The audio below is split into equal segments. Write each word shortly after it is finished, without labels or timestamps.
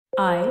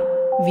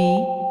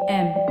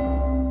IVM.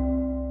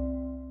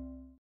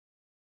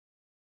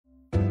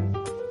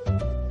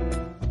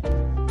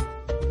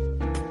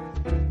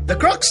 The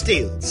Croc's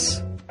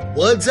Tales.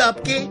 Words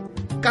आपके,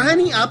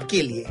 कहानी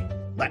आपके लिए.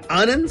 By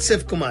Anand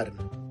Sivkumaran.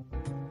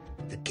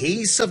 The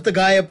Case of the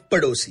Gayab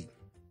Padosi.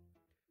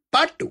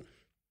 Part 2.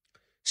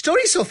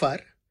 Story so far.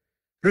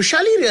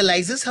 Rushali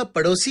realizes her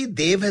Padosi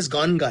Dev has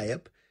gone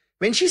gayab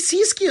when she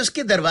sees कि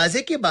उसके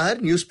दरवाजे के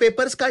बाहर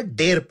newspapers का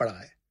ढेर पड़ा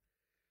है.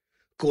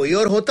 कोई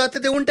और होता तो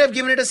they wouldn't have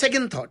given it a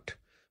second thought.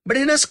 But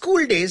in her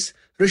school days,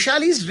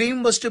 Rushali's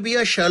dream was to be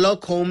a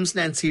Sherlock Holmes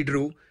Nancy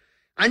Drew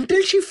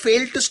until she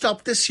failed to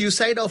stop the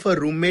suicide of her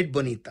roommate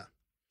Bonita.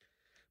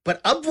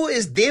 पर अब वो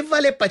इस देव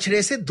वाले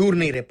पछड़े से दूर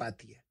नहीं रह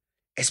पाती है,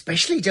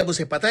 स्पेशली जब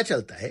उसे पता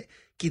चलता है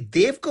कि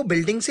देव को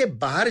बिल्डिंग से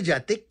बाहर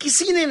जाते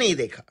किसी ने नहीं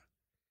देखा.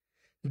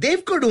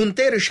 देव को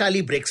ढूंढते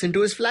Rushali breaks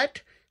into his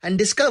flat and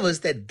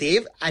discovers that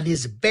Dev and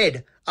his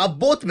bed are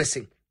both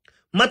missing.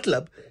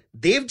 मतलब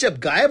देव जब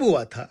गायब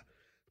हुआ था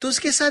तो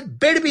उसके साथ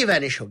बेड भी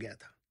वैनिश हो गया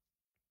था.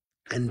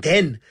 And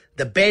then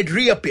the bed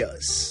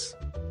reappears.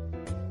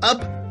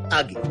 अब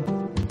आगे.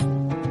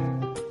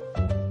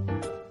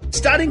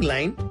 Starting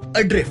line,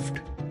 Adrift.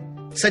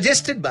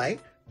 Suggested by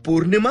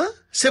Purnima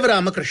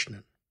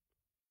Sivaramakrishnan.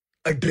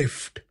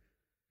 Adrift.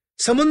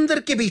 समुंदर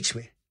के बीच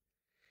में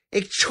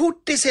एक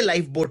छोटे से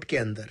लाइफ बोट के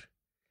अंदर.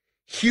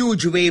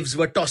 Huge waves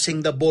were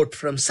tossing the boat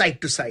from side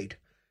to side.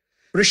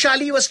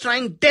 Rushali was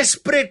trying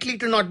desperately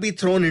to not be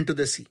thrown into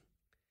the sea.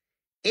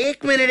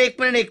 एक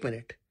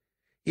मिनट.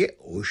 ये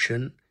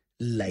ओशन,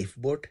 लाइफ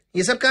बोट,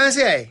 ये सब कहां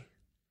से आए?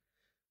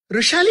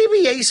 रुशाली भी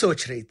यही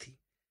सोच रही थी.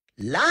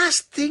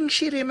 Last thing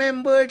she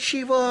remembered,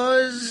 she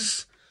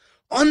was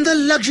on the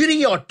luxury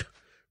yacht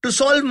to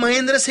solve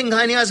Mahendra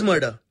Singhania's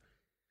murder.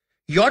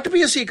 Yacht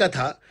भी उसी का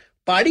था,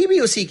 पार्टी भी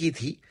उसी की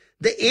थी.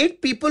 The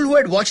 8 people who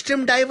had watched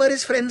him die were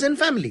his friends and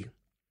family.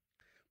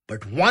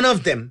 But one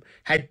of them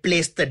had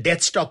placed the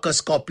Deathstalker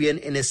Scorpion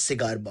in his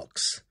cigar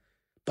box.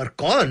 पर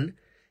कौन?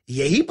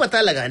 यही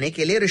पता लगाने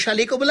के लिए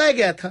रुशाली को बुलाया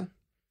गया था.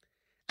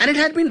 And it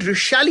had been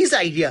Rushali's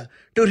idea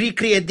to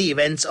recreate the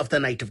events of the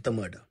night of the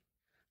murder.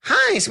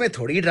 हाँ, इसमें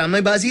थोड़ी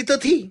ड्रामेबाजी तो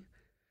थी,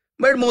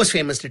 but most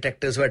famous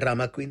detectives were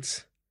drama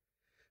queens.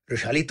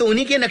 Rushali तो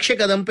उन्हीं के नक्शे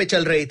कदम पे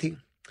चल रही थी,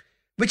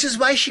 which is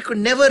why she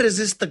could never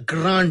resist the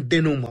grand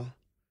denouement.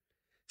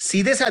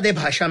 सीधे साधे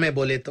भाषा में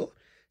बोले तो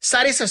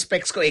सारे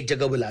सस्पेक्ट्स को एक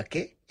जगह बुला के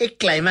एक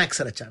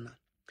क्लाइमैक्स रचाना,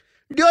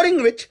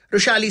 ड्यूरिंग विच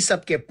रुशाली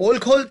सबके पोल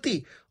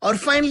खोलती और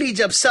फाइनली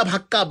जब सब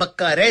हक्का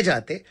बक्का रह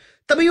जाते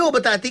तभी वो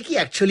बताती कि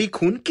एक्चुअली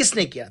खून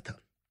किसने किया था.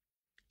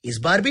 इस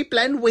बार भी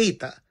प्लान वही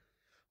था,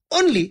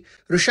 ओनली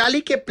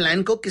रुशाली के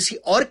प्लान को किसी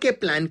और के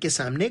प्लान के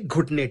सामने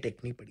घुटने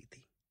टेकनी पड़ी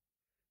थी.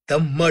 The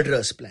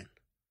murderers plan.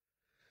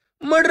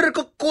 मर्डर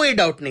को कोई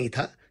डाउट नहीं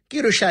था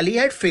कि Rushali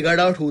had figured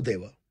out who they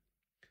were.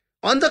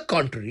 On the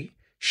contrary,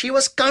 she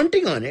was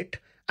counting on it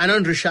and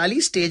on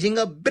Rushali staging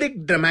a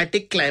big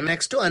dramatic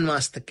climax to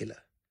unmask the killer.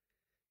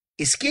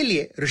 इसके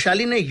लिए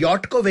रुशाली ने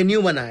yacht को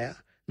venue बनाया.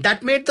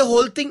 That made the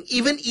whole thing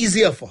even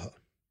easier for her.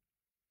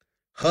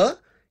 Her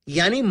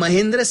यानी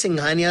Mahendra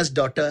Singhania's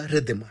daughter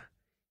Riddhima.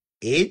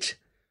 Age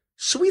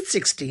sweet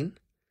 16,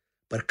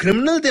 पर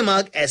criminal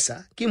दिमाग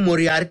ऐसा कि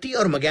मोरियार्टी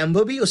और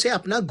मगैम्बो भी उसे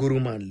अपना गुरु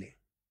मान ले.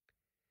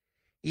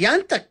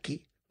 यहां तक कि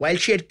while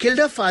she had killed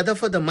her father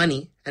for the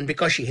money and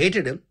because she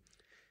hated him,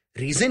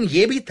 reason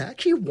ये भी था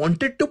कि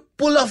wanted to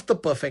pull off the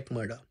perfect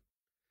murder.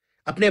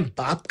 अपने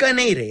बाप का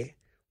नहीं रहे,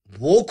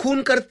 वो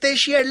खून करते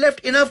she had left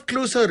enough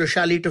clues for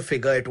Rushali to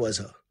figure it was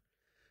her.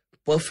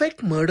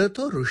 Perfect murder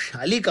तो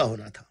रुशाली का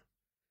होना था.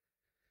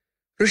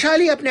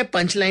 रुशाली अपने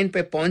पंच लाइन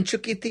पे पहुंच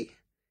चुकी थी.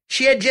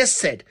 She had just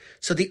said,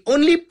 so the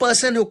only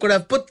person who could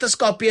have put the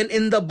scorpion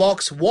in the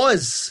box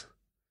was.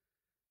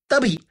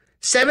 तभी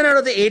 7 out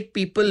of the 8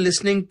 people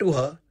listening to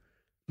her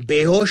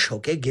बेहोश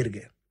होके गिर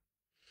गए.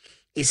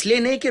 इसलिए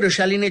नहीं कि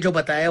रुशाली ने जो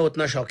बताया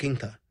उतना शॉकिंग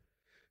था.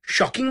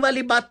 शॉकिंग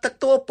वाली बात तक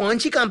तो वो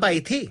पहुंच ही कहां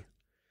पाई थी.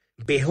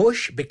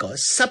 बेहोश बिकॉज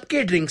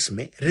सबके ड्रिंक्स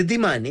में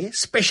रिद्धिमा ने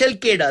स्पेशल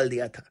के डाल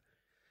दिया था.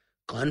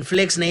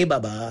 कॉर्नफ्लेक्स नहीं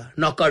बाबा,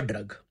 नॉकआउट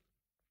ड्रग.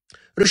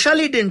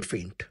 रुशाली डिडंट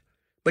फेंट,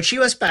 but she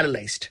was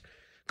paralysed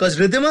because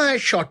Riddhima had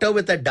shot her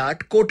with a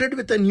dart coated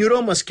with a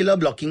neuromuscular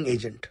blocking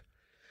agent.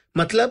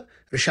 मतलब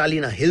रुशाली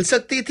ना हिल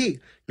सकती थी,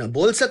 ना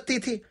बोल सकती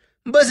थी,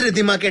 बस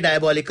रिद्धिमा के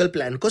डायबॉलिकल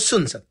प्लान को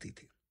सुन सकती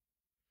थी.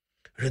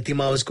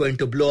 Riddhima was going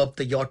to blow up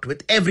the yacht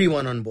with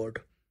everyone on board,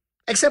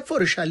 except for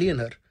Rushali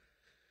and her.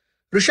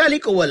 Rushali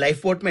को वो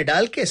लाइफ बोट में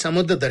डाल के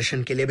समुद्र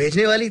दर्शन के लिए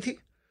भेजने वाली थी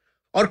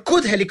और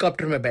खुद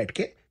हेलीकॉप्टर में बैठ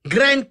के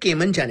ग्रैंड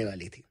केमन जाने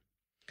वाली थी,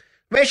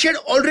 where she had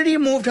already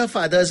moved her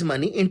father's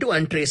money into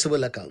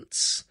untraceable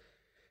accounts.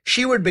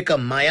 She would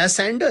become Maya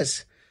Sanders.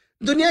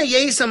 दुनिया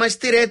यही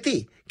समझती रहती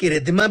कि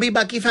रिद्धिमा भी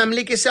बाकी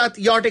फैमिली के साथ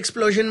yacht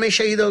explosion में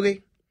शहीद हो गई.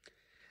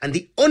 And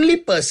the only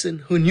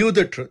person who knew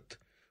the truth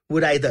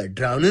would either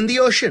drown in the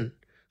ocean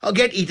or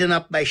get eaten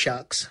up by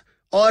sharks.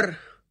 और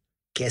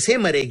कैसे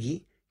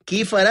मरेगी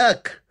की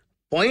फर्क.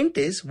 पॉइंट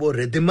इज वो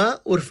रिद्धिमा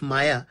उर्फ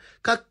माया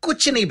का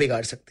कुछ नहीं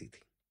बिगाड़ सकती थी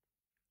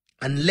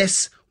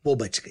अनलेस वो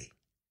बच गई.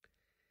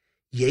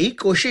 यही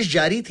कोशिश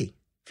जारी थी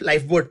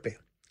लाइफ बोट पे.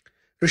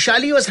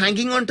 Rushali was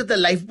hanging on to the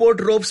life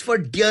boat ropes for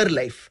dear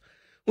life.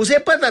 उसे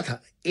पता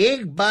था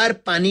एक बार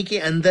पानी के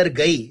अंदर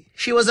गई,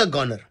 शी वॉज अ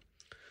गॉनर.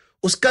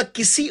 उसका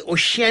किसी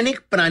ओशियानिक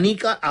प्राणी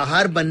का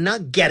आहार बनना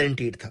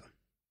गारंटीड था.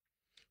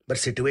 बट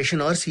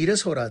सिचुएशन और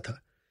सीरियस हो रहा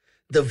था.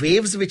 The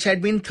waves which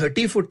had been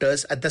 30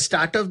 footers at the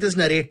start of this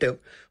narrative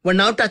were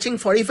now touching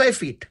 45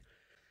 feet.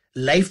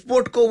 Life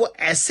boat को वो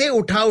ऐसे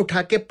उठा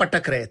उठा के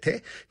पटक रहे थे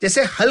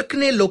जैसे हल्क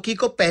ने लोकी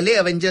को पहले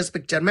एवेंजर्स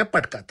पिक्चर में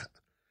पटका था.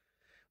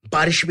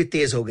 बारिश भी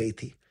तेज हो गई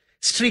थी.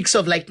 Streaks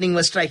of lightning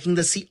were striking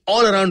the sea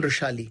all around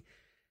Rushali,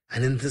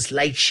 and in this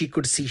light she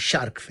could see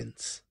shark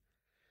fins.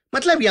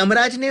 मतलब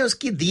यमराज ने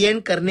उसकी दी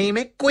एंड करने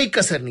में कोई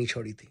कसर नहीं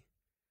छोड़ी थी.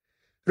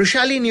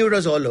 Rushali knew it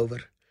was all over.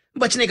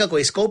 बचने का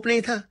कोई स्कोप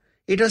नहीं था.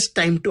 It was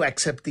time to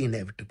accept the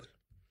inevitable.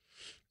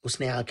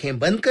 उसने आंखें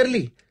बंद कर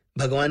ली,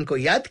 भगवान को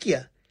याद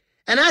किया,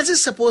 and as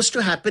is supposed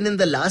to happen in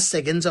the last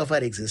seconds of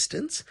her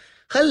existence,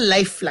 her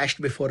life flashed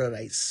before her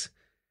eyes.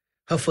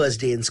 Her first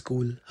day in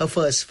school, her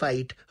first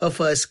fight, her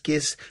first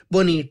kiss,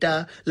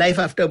 Bonita, life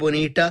after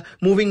Bonita,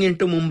 moving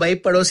into Mumbai,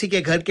 पड़ोसी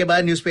के घर के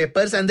बाहर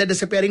newspapers and the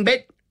disappearing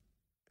bed.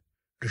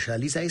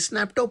 Rushali's eyes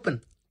snapped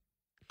open.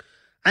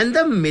 And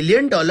the $1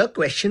 million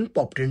question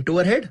popped into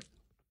her head.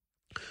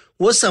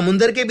 वो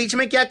समुंदर के बीच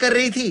में क्या कर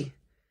रही थी?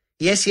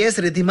 यस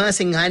रिधिमा,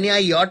 सिंघानिया,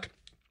 यॉट,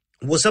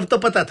 वो सब तो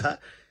पता था,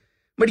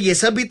 बट ये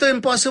सब भी तो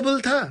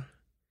इम्पॉसिबल था.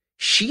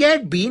 She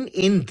had been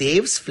in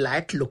Dev's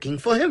flat looking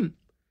for him.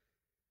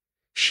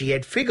 She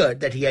had figured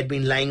that he had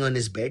been lying on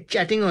his bed,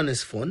 chatting on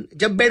his phone,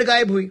 जब बेड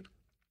गायब हुई,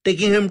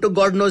 taking him to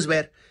God knows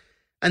where,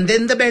 and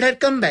then the bed had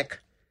come back.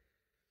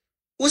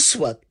 उस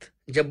वक्त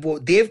जब वो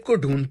देव को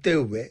ढूंढते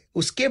हुए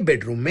उसके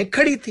बेडरूम में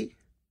खड़ी थी,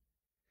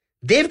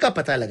 देव का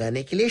पता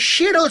लगाने के लिए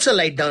she had also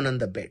lied down on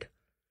the bed.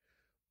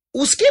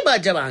 उसके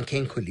बाद जब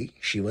आंखें खुली,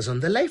 she was on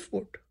the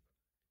lifeboat.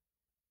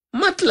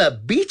 मतलब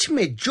बीच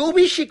में जो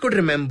भी she could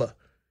remember,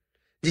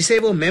 जिसे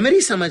वो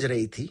मेमोरी समझ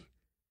रही थी,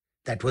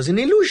 that was an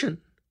illusion.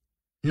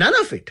 None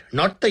of it,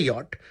 not the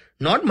yacht,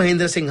 not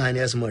Mahendra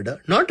Singhania's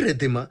murder, not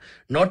Riddhima,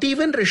 not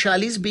even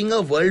Rushali's being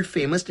a world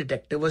famous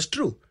detective was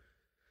true.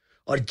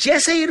 और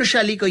जैसे ही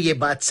रुशाली को ये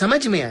बात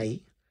समझ में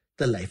आई,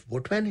 the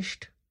lifeboat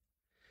vanished.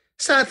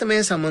 साथ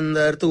में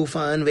समुंदर,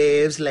 तूफान,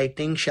 वेव्स,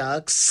 लाइटनिंग,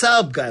 शार्क्स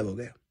सब गायब हो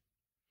गए.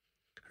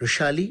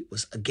 Rushali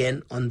was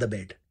again on the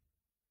bed.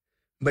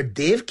 But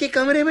they've के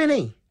कमरे में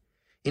नहीं.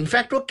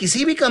 इनफैक्ट वो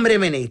किसी भी कमरे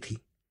में नहीं थी.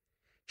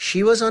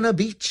 She was on a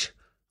beach,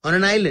 on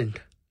an island.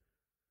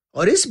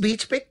 और इस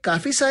बीच पे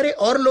काफी सारे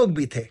और लोग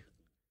भी थे,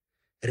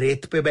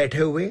 रेत पे बैठे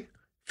हुए,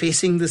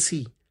 facing the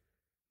sea.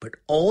 But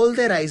all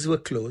their eyes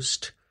were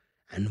closed,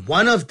 and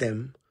one of them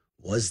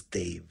was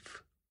Dev.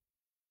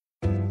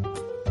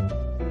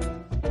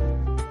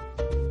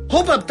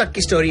 Hope अब तक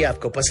की स्टोरी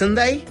आपको पसंद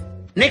आई.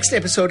 Next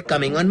episode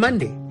coming on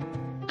Monday.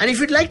 And if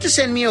you'd like to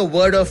send me a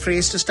word or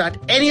phrase to start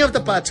any of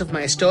the parts of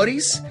my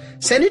stories,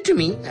 send it to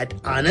me at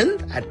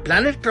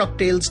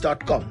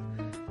anand@planetcrocktales.com.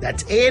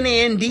 That's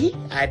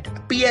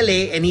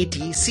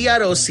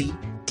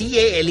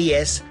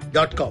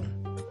ANAND@PLANETCROCTALES.com.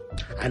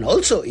 And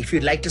also, if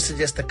you'd like to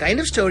suggest the kind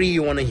of story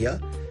you want to hear,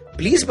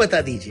 please bata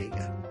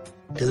dijiyega.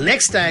 Till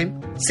next time,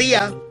 see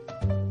ya!